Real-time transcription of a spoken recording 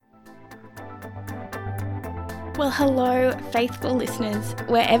Well, hello, faithful listeners.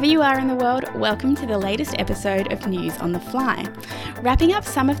 Wherever you are in the world, welcome to the latest episode of News on the Fly, wrapping up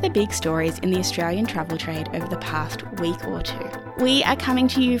some of the big stories in the Australian travel trade over the past week or two. We are coming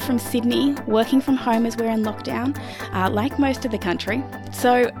to you from Sydney, working from home as we're in lockdown, like most of the country.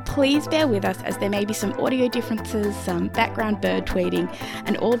 So please bear with us as there may be some audio differences, some background bird tweeting,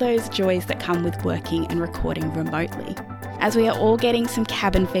 and all those joys that come with working and recording remotely. As we are all getting some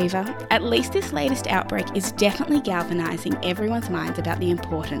cabin fever, at least this latest outbreak is definitely galvanising everyone's minds about the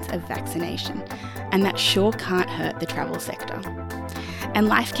importance of vaccination, and that sure can't hurt the travel sector. And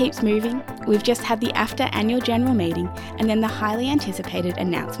life keeps moving. We've just had the AFTA annual general meeting and then the highly anticipated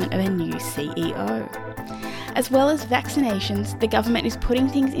announcement of a new CEO. As well as vaccinations, the government is putting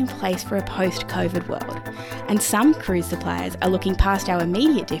things in place for a post-COVID world, and some cruise suppliers are looking past our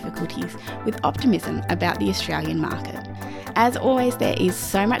immediate difficulties with optimism about the Australian market. As always, there is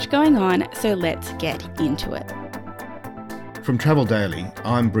so much going on, so let's get into it. From Travel Daily,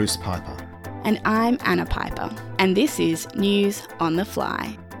 I'm Bruce Piper. And I'm Anna Piper, and this is News on the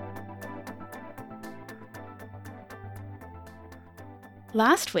Fly.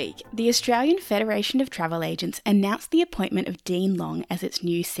 Last week, the Australian Federation of Travel Agents announced the appointment of Dean Long as its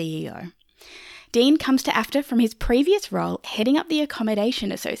new CEO. Dean comes to AFTA from his previous role heading up the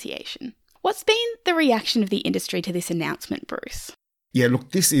Accommodation Association. What's been the reaction of the industry to this announcement, Bruce? Yeah,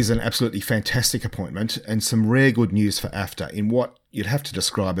 look, this is an absolutely fantastic appointment and some rare good news for AFTA in what you'd have to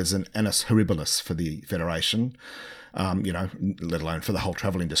describe as an annus horribilis for the Federation, let alone for the whole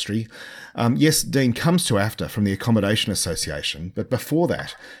travel industry. Yes, Dean comes to AFTA from the Accommodation Association, but before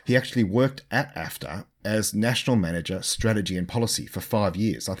that, he actually worked at AFTA as National Manager, Strategy and Policy for 5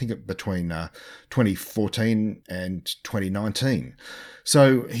 years, I think between 2014 and 2019.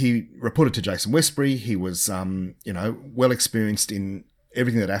 So he reported to Jason Westbury. He was, well experienced in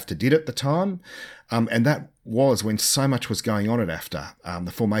everything that AFTA did at the time. And that was when so much was going on at AFTA.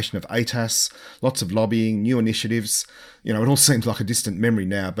 The formation of ATAS, lots of lobbying, new initiatives. It all seems like a distant memory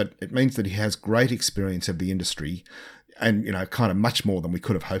now, but it means that he has great experience of the industry and, kind of much more than we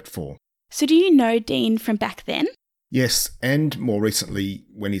could have hoped for. So do you know Dean from back then? Yes, and more recently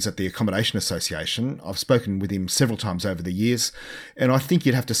when he's at the Accommodation Association. I've spoken with him several times over the years, and I think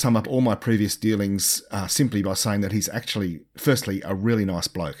you'd have to sum up all my previous dealings simply by saying that he's actually, firstly, a really nice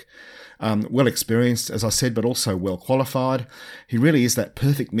bloke. Well experienced, as I said, but also well qualified. He really is that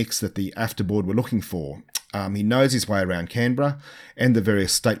perfect mix that the AFTA board were looking for. He knows his way around Canberra and the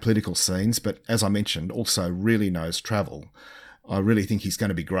various state political scenes, but as I mentioned, also really knows travel. I really think he's going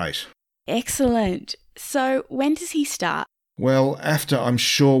to be great. Excellent. So when does he start? Well, AFTA, I'm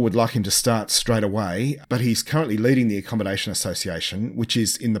sure, would like him to start straight away, but he's currently leading the Accommodation Association, which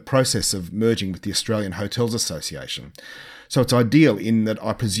is in the process of merging with the Australian Hotels Association. So it's ideal in that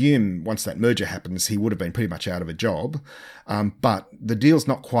I presume once that merger happens, he would have been pretty much out of a job. But the deal's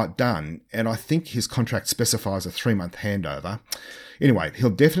not quite done, and I think his contract specifies a 3-month handover. Anyway, he'll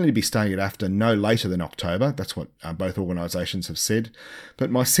definitely be staying at AFTA no later than October. That's what both organisations have said.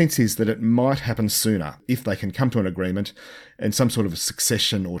 But my sense is that it might happen sooner if they can come to an agreement and some sort of a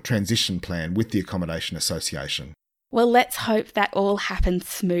succession or transition plan with the Accommodation Association. Well, let's hope that all happens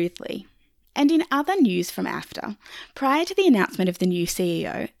smoothly. And in other news from AFTA, prior to the announcement of the new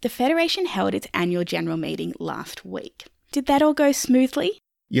CEO, the Federation held its annual general meeting last week. Did that all go smoothly?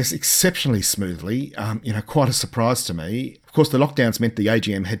 Yes, exceptionally smoothly. Quite a surprise to me. Of course, the lockdowns meant the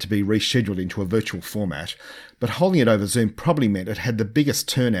AGM had to be rescheduled into a virtual format, but holding it over Zoom probably meant it had the biggest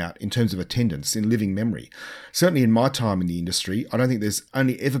turnout in terms of attendance in living memory. Certainly in my time in the industry, I don't think there's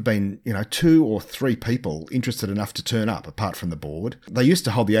only ever been, 2 or 3 people interested enough to turn up, apart from the board. They used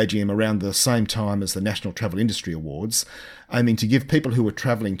to hold the AGM around the same time as the National Travel Industry Awards, aiming to give people who were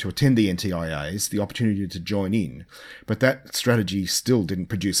travelling to attend the NTIAs the opportunity to join in. But that strategy still didn't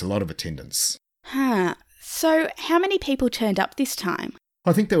produce a lot of attendance. So how many people turned up this time?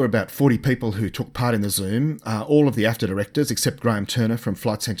 I think there were about 40 people who took part in the Zoom, all of the AFTA directors except Graham Turner from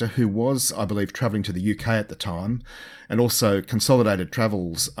Flight Centre, who was, I believe, travelling to the UK at the time, and also Consolidated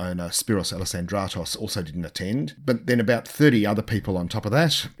Travels owner Spiros Alexandratos also didn't attend, but then about 30 other people on top of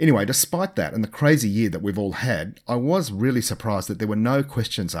that. Anyway, despite that and the crazy year that we've all had, I was really surprised that there were no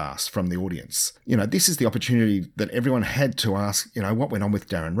questions asked from the audience. This is the opportunity that everyone had to ask, what went on with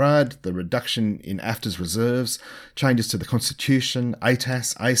Darren Rudd, the reduction in AFTA's reserves, changes to the Constitution, ATAS,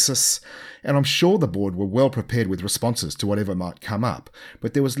 ACES, and I'm sure the board were well prepared with responses to whatever might come up,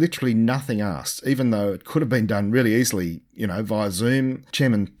 but there was literally nothing asked, even though it could have been done really easily, via Zoom.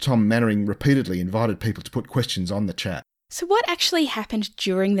 Chairman Tom Mannering repeatedly invited people to put questions on the chat. So what actually happened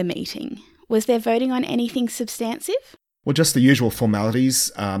during the meeting? Was there voting on anything substantive? Well, just the usual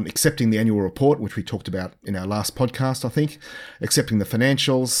formalities, accepting the annual report, which we talked about in our last podcast, I think, accepting the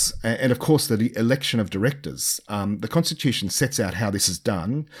financials, and of course the election of directors. The Constitution sets out how this is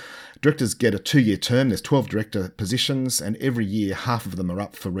done. Directors get a 2-year term. There's 12 director positions, and every year half of them are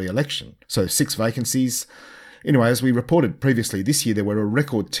up for re-election. So 6 vacancies. Anyway, as we reported previously, this year there were a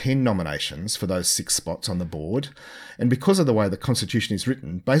record 10 nominations for those 6 spots on the board. And because of the way the Constitution is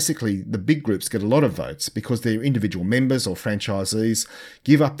written, basically the big groups get a lot of votes because their individual members or franchisees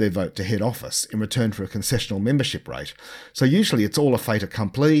give up their vote to head office in return for a concessional membership rate. So usually it's all a fait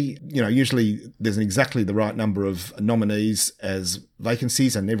accompli. Usually there's exactly the right number of nominees as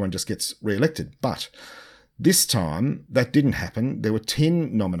vacancies and everyone just gets re-elected. But this time, that didn't happen. There were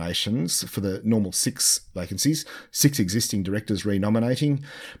 10 nominations for the normal 6 vacancies, 6 existing directors re-nominating,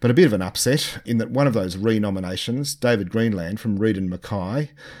 but a bit of an upset in that one of those re-nominations, David Greenland from Reid and Mackay,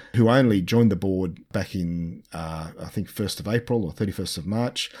 who only joined the board back in, I think, 1st of April or 31st of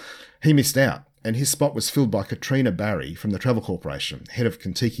March, he missed out, and his spot was filled by Katrina Barry from the Travel Corporation, head of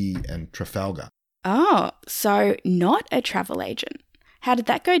Contiki and Trafalgar. Oh, so not a travel agent. How did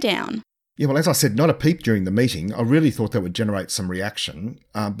that go down? Yeah, well, as I said, not a peep during the meeting. I really thought that would generate some reaction.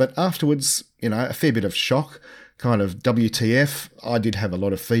 But afterwards, a fair bit of shock, kind of WTF. I did have a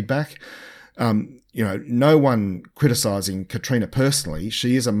lot of feedback. No one criticising Katrina personally.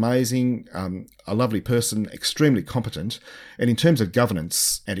 She is amazing, a lovely person, extremely competent. And in terms of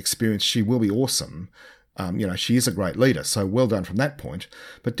governance and experience, she will be awesome. She is a great leader, so well done from that point.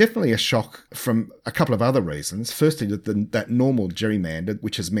 But definitely a shock from a couple of other reasons. Firstly, that normal gerrymander,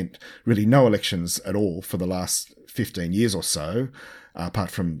 which has meant really no elections at all for the last 15 years or so,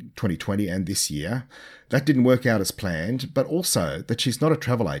 apart from 2020 and this year, that didn't work out as planned, but also that she's not a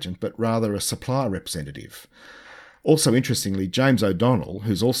travel agent, but rather a supplier representative. Also, interestingly, James O'Donnell,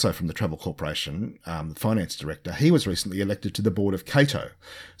 who's also from the Travel Corporation, the finance director, he was recently elected to the board of Cato.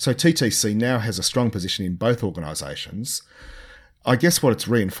 So TTC now has a strong position in both organisations. I guess what it's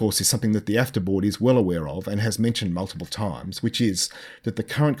reinforced is something that the AFTA board is well aware of and has mentioned multiple times, which is that the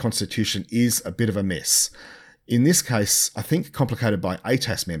current constitution is a bit of a mess. In this case, I think complicated by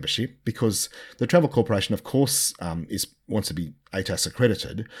ATAS membership, because the Travel Corporation, of course, wants to be ATAS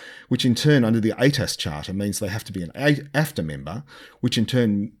accredited, which in turn, under the ATAS charter, means they have to be an AFTA member, which in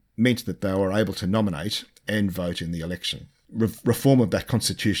turn meant that they were able to nominate and vote in the election. Reform of that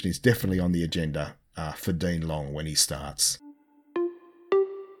constitution is definitely on the agenda for Dean Long when he starts.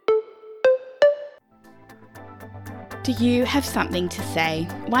 Do you have something to say?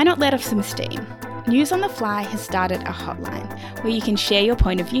 Why not let off some steam? News on the Fly has started a hotline where you can share your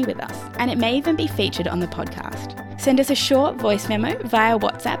point of view with us, and it may even be featured on the podcast. Send us a short voice memo via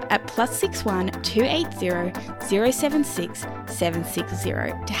WhatsApp at +61 280 076 760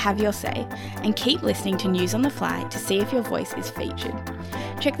 to have your say, and keep listening to News on the Fly to see if your voice is featured.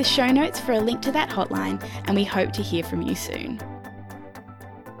 Check the show notes for a link to that hotline, and we hope to hear from you soon.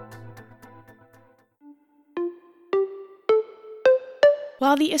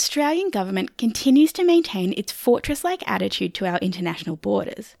 While the Australian government continues to maintain its fortress-like attitude to our international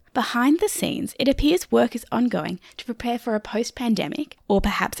borders, behind the scenes it appears work is ongoing to prepare for a post-pandemic, or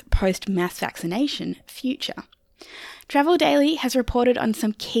perhaps post-mass vaccination, future. Travel Daily has reported on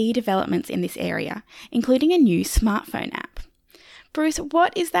some key developments in this area, including a new smartphone app. Bruce,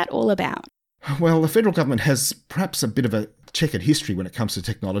 what is that all about? Well, the federal government has perhaps a bit of a checkered history when it comes to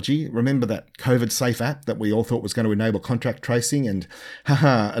technology. Remember that COVID Safe app that we all thought was going to enable contact tracing and,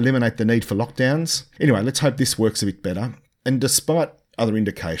 eliminate the need for lockdowns? Anyway, let's hope this works a bit better. And despite other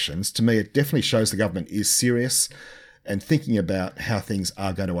indications, to me it definitely shows the government is serious and thinking about how things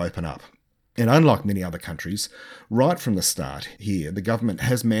are going to open up. And unlike many other countries, right from the start here, the government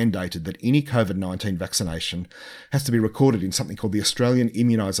has mandated that any COVID-19 vaccination has to be recorded in something called the Australian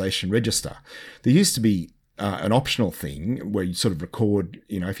Immunisation Register. There used to be an optional thing where you sort of record,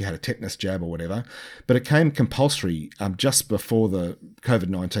 if you had a tetanus jab or whatever, but it came compulsory just before the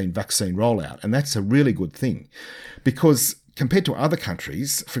COVID-19 vaccine rollout. And that's a really good thing because compared to other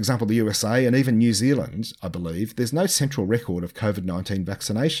countries, for example, the USA and even New Zealand, I believe, there's no central record of COVID-19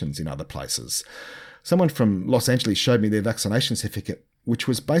 vaccinations in other places. Someone from Los Angeles showed me their vaccination certificate, which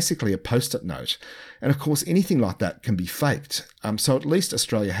was basically a post-it note. And of course, anything like that can be faked. So at least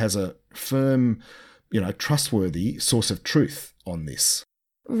Australia has a firm, trustworthy source of truth on this.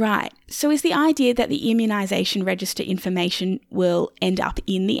 Right. So is the idea that the immunisation register information will end up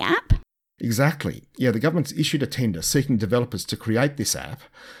in the app? Exactly. Yeah, the government's issued a tender seeking developers to create this app.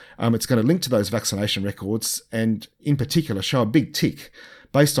 It's going to link to those vaccination records and, in particular, show a big tick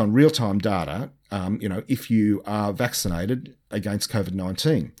based on real-time data, if you are vaccinated against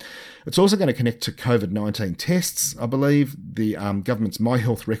COVID-19. It's also going to connect to COVID-19 tests, I believe, the government's My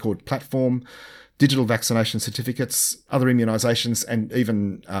Health Record platform, digital vaccination certificates, other immunisations, and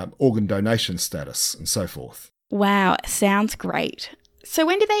even organ donation status and so forth. Wow, sounds great. So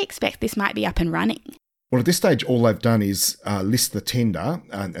when do they expect this might be up and running? Well, at this stage, all they've done is list the tender,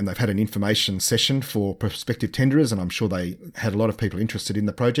 and they've had an information session for prospective tenderers, and I'm sure they had a lot of people interested in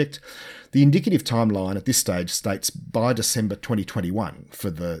the project. The indicative timeline at this stage states by December 2021 for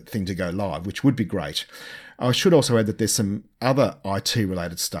the thing to go live, which would be great. I should also add that there's some other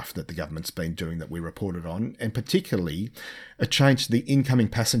IT-related stuff that the government's been doing that we reported on, and particularly a change to the incoming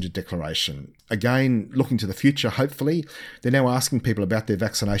passenger declaration. Again, looking to the future, hopefully, they're now asking people about their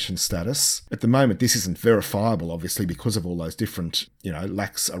vaccination status. At the moment, this isn't verifiable, obviously, because of all those different,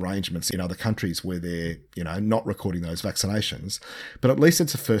 lax arrangements in other countries where they're, not recording those vaccinations. But at least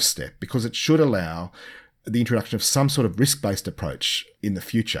it's a first step, because it should allow the introduction of some sort of risk-based approach in the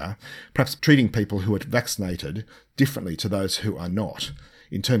future, perhaps treating people who are vaccinated differently to those who are not,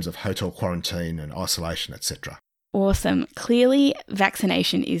 in terms of hotel quarantine and isolation, etc. Awesome. Clearly,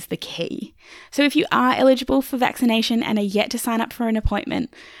 vaccination is the key. So if you are eligible for vaccination and are yet to sign up for an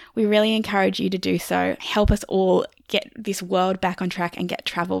appointment, we really encourage you to do so. Help us all get this world back on track and get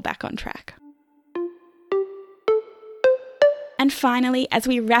travel back on track. And finally, as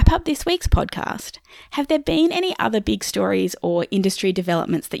we wrap up this week's podcast, have there been any other big stories or industry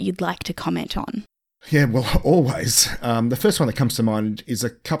developments that you'd like to comment on? Yeah, well, always. The first one that comes to mind is a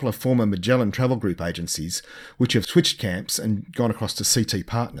couple of former Magellan Travel Group agencies which have switched camps and gone across to CT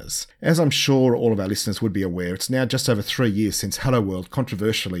Partners. As I'm sure all of our listeners would be aware, it's now just over 3 years since Helloworld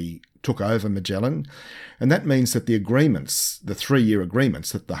controversially took over Magellan, and that means that the agreements, the 3-year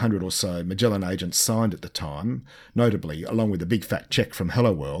agreements that the 100 or so Magellan agents signed at the time, notably along with a big fat cheque from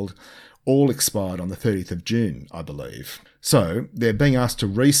Helloworld, all expired on the 30th of June, I believe. So they're being asked to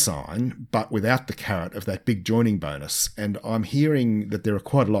re-sign, but without the carrot of that big joining bonus. And I'm hearing that there are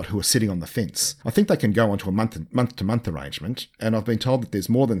quite a lot who are sitting on the fence. I think they can go onto a month-to-month arrangement, and I've been told that there's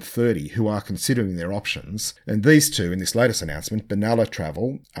more than 30 who are considering their options. And these two, in this latest announcement, Benalla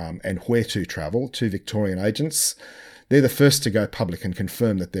Travel and Whereto Travel, two Victorian agents, they're the first to go public and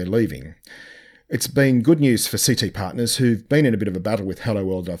confirm that they're leaving. It's been good news for CT Partners, who've been in a bit of a battle with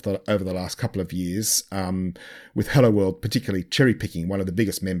Helloworld over the last couple of years, with Helloworld particularly cherry-picking one of the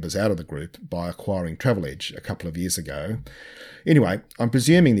biggest members out of the group by acquiring Travel Edge a couple of years ago. Anyway, I'm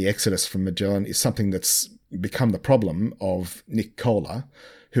presuming the exodus from Magellan is something that's become the problem of Nick Kohler,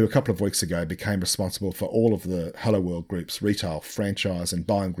 who a couple of weeks ago became responsible for all of the Helloworld Group's retail, franchise and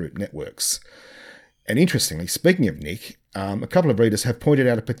buying group networks. And interestingly, speaking of Nick, a couple of readers have pointed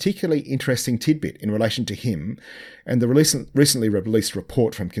out a particularly interesting tidbit in relation to him and the recently released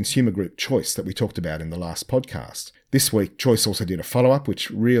report from consumer group Choice that we talked about in the last podcast. This week, Choice also did a follow-up which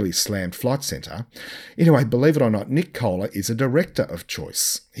really slammed Flight Centre. Anyway, believe it or not, Nick Kohler is a director of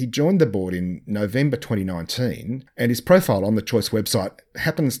Choice. He joined the board in November 2019, and his profile on the Choice website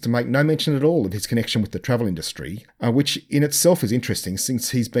happens to make no mention at all of his connection with the travel industry, which in itself is interesting since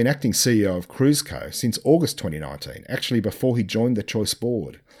he's been acting CEO of CruiseCo since August 2019, actually before he joined the Choice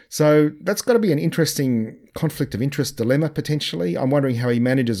board. So that's got to be an interesting conflict of interest dilemma, potentially. I'm wondering how he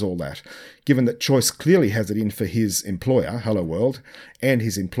manages all that, given that Choice clearly has it in for his employer, Helloworld, and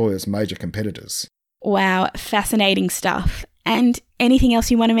his employer's major competitors. Wow, fascinating stuff. And anything else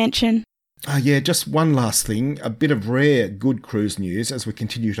you want to mention? Yeah, just one last thing, a bit of rare good cruise news as we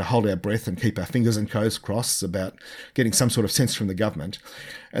continue to hold our breath and keep our fingers and toes crossed about getting some sort of sense from the government.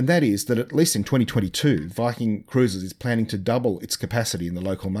 And that is that at least in 2022, Viking Cruises is planning to double its capacity in the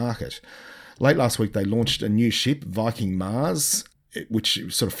local market. Late last week, they launched a new ship, Viking Mars, which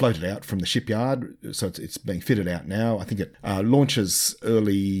sort of floated out from the shipyard. So it's being fitted out now. I think it launches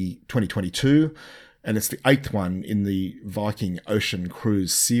early 2022. And it's the 8th one in the Viking Ocean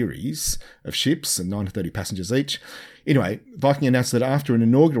Cruise series of ships, and 9 to 30 passengers each. Anyway, Viking announced that after an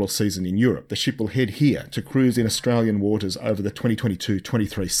inaugural season in Europe, the ship will head here to cruise in Australian waters over the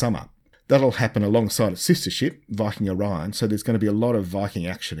 2022-23 summer. That'll happen alongside its sister ship, Viking Orion, so there's going to be a lot of Viking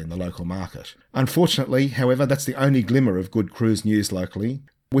action in the local market. Unfortunately, however, that's the only glimmer of good cruise news locally,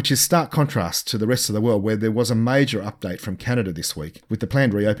 which is stark contrast to the rest of the world, where there was a major update from Canada this week with the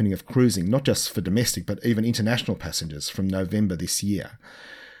planned reopening of cruising, not just for domestic but even international passengers from November this year.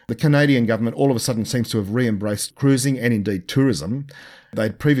 The Canadian government all of a sudden seems to have re-embraced cruising and indeed tourism.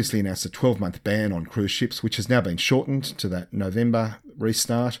 They'd previously announced a 12-month ban on cruise ships, which has now been shortened to that November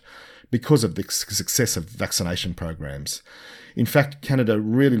restart because of the success of vaccination programs. In fact, Canada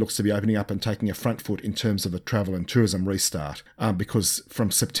really looks to be opening up and taking a front foot in terms of a travel and tourism restart, because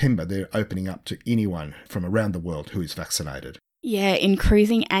from September they're opening up to anyone from around the world who is vaccinated. Yeah, in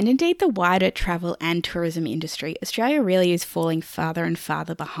cruising and indeed the wider travel and tourism industry, Australia really is falling farther and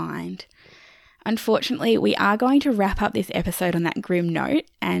farther behind. Unfortunately, we are going to wrap up this episode on that grim note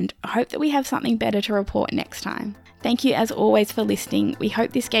and hope that we have something better to report next time. Thank you as always for listening. We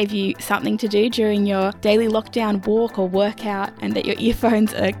hope this gave you something to do during your daily lockdown walk or workout and that your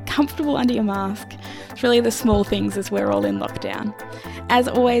earphones are comfortable under your mask. It's really the small things as we're all in lockdown. As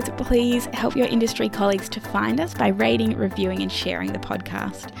always, please help your industry colleagues to find us by rating, reviewing and sharing the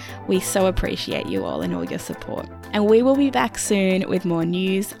podcast. We so appreciate you all and all your support. And we will be back soon with more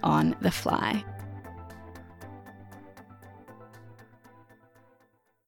news on the fly.